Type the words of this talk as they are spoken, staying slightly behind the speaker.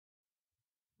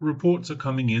Reports are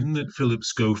coming in that Phillip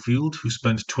Schofield, who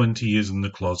spent 20 years in the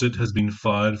closet, has been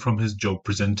fired from his job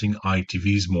presenting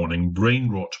ITV's morning brain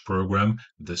rot program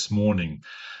this morning.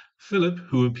 Philip,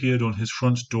 who appeared on his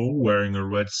front door wearing a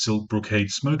red silk brocade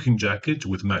smoking jacket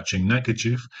with matching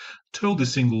neckerchief, told the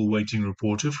single waiting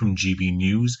reporter from GB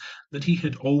News that he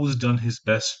had always done his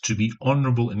best to be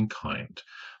honourable and kind.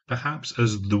 Perhaps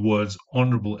as the words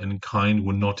honourable and kind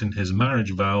were not in his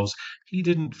marriage vows, he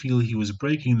didn't feel he was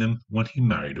breaking them when he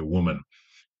married a woman.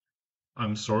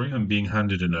 I'm sorry, I'm being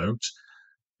handed a note.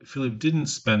 Philip didn't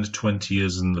spend 20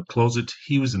 years in the closet,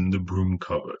 he was in the broom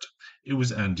cupboard. It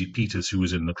was Andy Peters who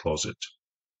was in the closet.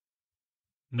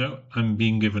 No, I'm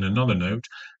being given another note.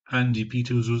 Andy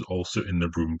Peters was also in the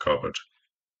broom cupboard.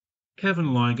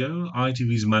 Kevin Ligo,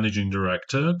 ITV's managing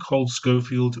director, called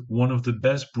Schofield one of the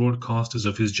best broadcasters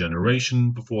of his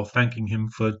generation before thanking him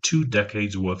for 2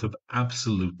 decades worth of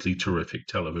absolutely terrific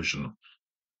television.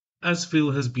 As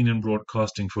Phil has been in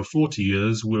broadcasting for 40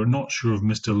 years, we're not sure if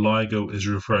Mr. Ligo is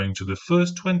referring to the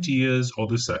first 20 years or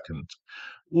the second.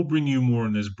 We'll bring you more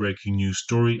on this breaking news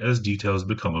story as details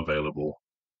become available.